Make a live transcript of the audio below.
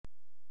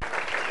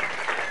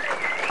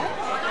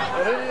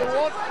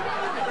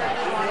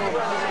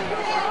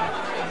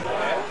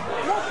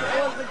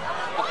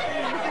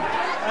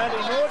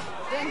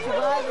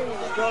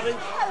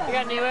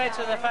got any words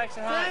for the folks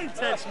at home? Don't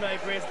touch my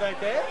breast like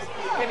that.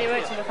 Got any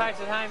words for the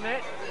folks at home,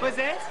 Mert? What's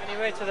that? Any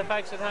words for the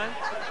folks at home?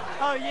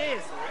 Oh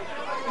yes.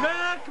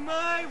 Mark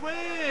my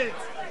words.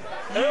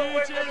 Who You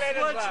win just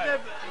the watched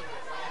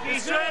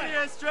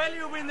Bledisloe?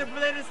 Australia win the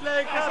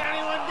Bledisloe Cup. That's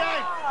only one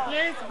game.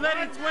 Yes,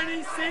 bloody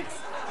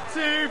 26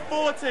 to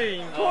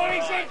 14.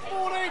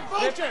 26-14,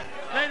 bullshit.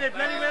 No, they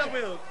bloody well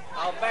will.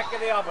 I'll back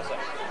the opposite.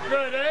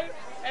 Righto.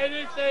 And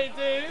if they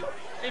do,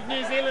 if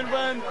New Zealand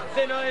won,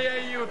 then I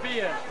owe you a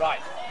beer.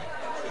 Right.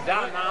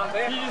 Down now,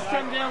 there. You just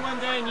come down one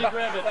day and you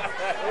grab it.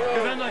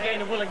 Because I'm not going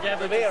to Wollongabba.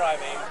 The beer, I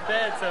mean.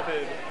 Bad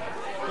suburb.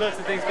 Lots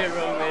of things go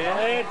wrong there.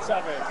 Bad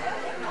suburb.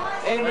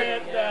 In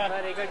that,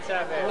 Bloody good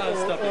suburb. Oh,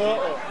 stop it.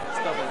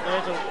 Stop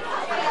it.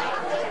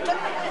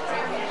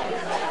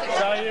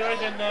 so you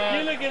reckon,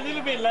 You look a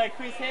little bit like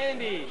Chris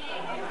Handy.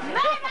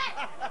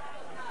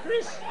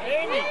 Chris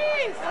Handy?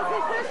 Yes, I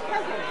said Chris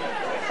cousin.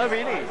 Oh,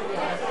 really?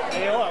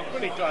 Yeah, well,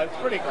 pretty close,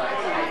 pretty close.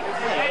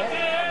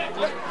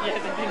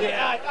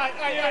 Yeah,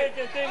 I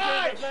can think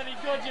who the bloody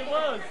dodger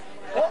was.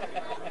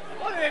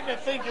 What? I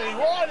didn't think he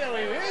was, who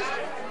he is.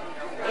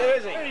 Who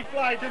is he? He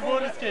played good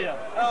water skier.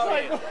 Oh,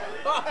 yeah.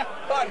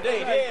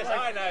 Indeed, yes,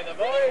 I know the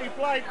boy. He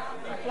played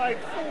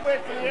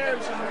fullback for the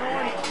Arabs in the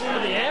 90s. For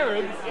the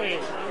Arabs?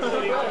 Yes.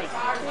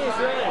 Yes,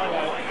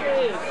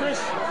 right. Chris,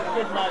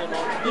 good mate of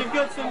mine. You've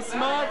got some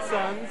smart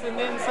sons and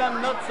then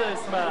some not so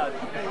smart.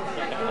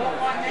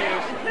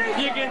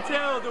 You can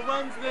tell the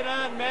ones that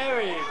aren't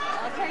married.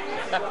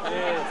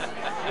 Yes.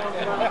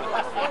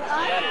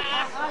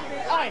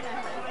 Hi,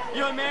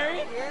 you're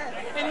married? Yes.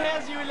 And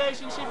how's your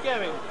relationship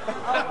going?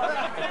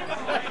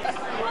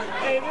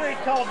 Hey, very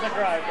cold in the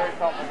grave, very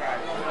cold in the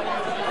grave.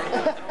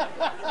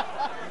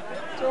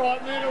 It's all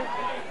right, Mertle.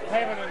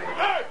 Having it.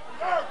 Hey!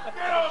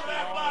 Get on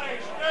that bloody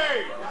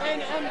stage! And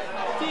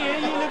dear,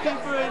 you looking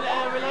for a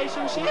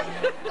relationship?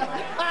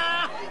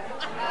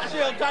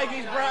 She'll take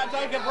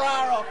a bra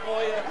off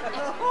for you.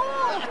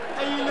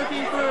 Are you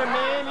looking for a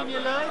man in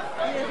your life?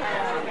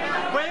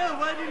 Well,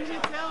 why didn't you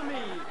tell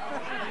me?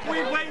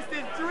 We've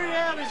wasted 3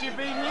 hours you've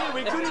been here.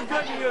 We could have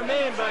gotten you a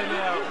man by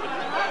now.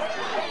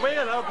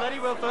 Well, I'll bloody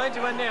well find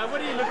you one now.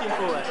 What are you looking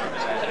for?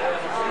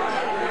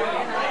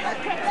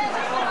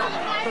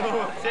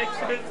 Oh,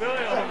 Texas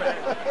oil, man.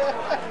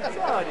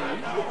 Sorry.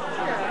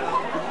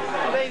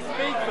 They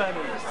speak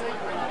funny.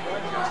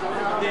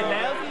 They're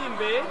lousy in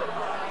bed,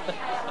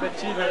 but they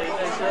say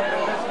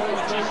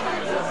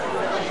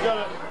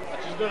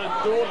She's got a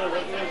daughter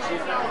that thinks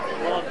she's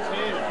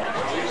Montana.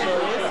 So,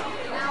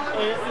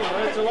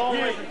 it's a long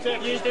way from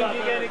Texas. You think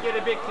you're going to get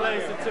a bit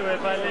closer to her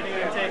by living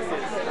in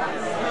Texas?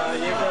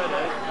 You got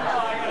it.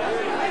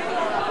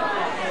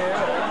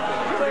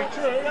 Pretty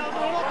true.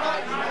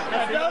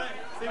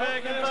 See what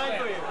I can find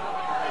for you.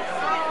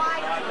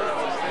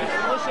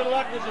 Wish you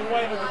luck as you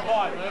wait on the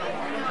fight, man.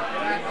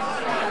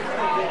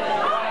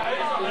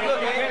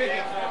 Look,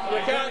 you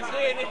can't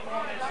see any.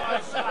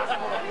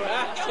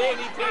 See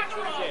any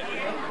Texans yet.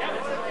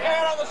 Get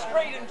out on the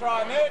street and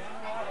try, mate.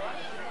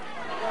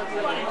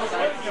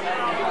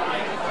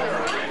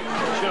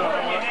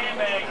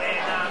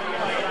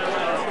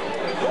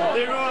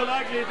 They're all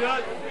ugly,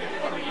 Dot.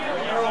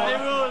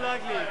 They're all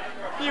ugly.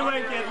 You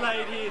won't get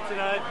laid here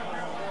tonight.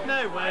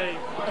 No way.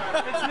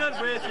 It's not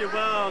worth your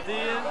while,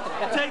 dear.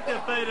 Take the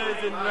photos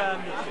and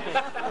run.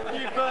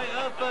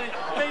 I'll find.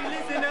 Hey,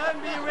 listen, I'll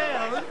be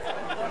around.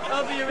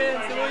 I'll be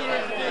around, so all you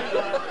have to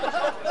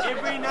do.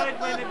 Every night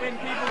when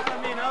people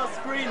come in, I'll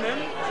screen them.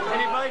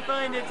 And if I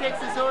find a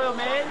Texas oil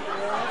man,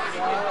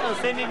 I'll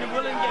send him to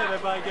Wollongabba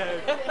if I go.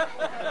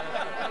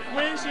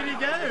 Where should he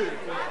go?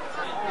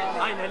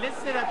 I know, let's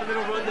set up a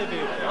little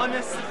rendezvous on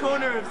this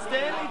corner of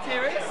Stanley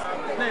Terrace,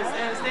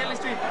 Stanley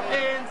Street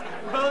and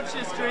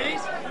Vulture Street.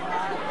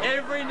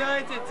 Every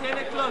night at 10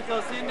 o'clock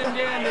I'll send him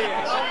down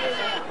there.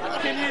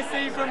 Can you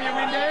see from your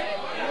window?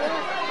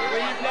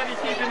 Well, you bloody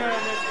keep an eye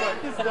on this spot.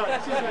 This is Doc.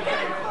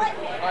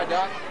 Hi,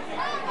 Doc.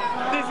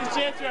 This is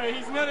Jethro.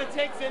 He's not a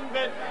Texan,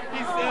 but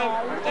he's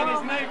no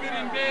good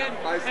in bed,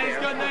 and he's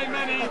got no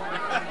money,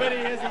 but he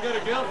hasn't got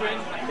a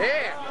girlfriend.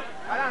 Yeah,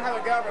 I don't have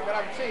a girlfriend, but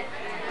I'm cheap.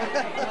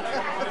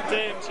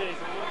 Damn cheap.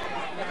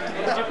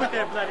 Did you put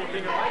that bloody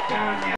thing on?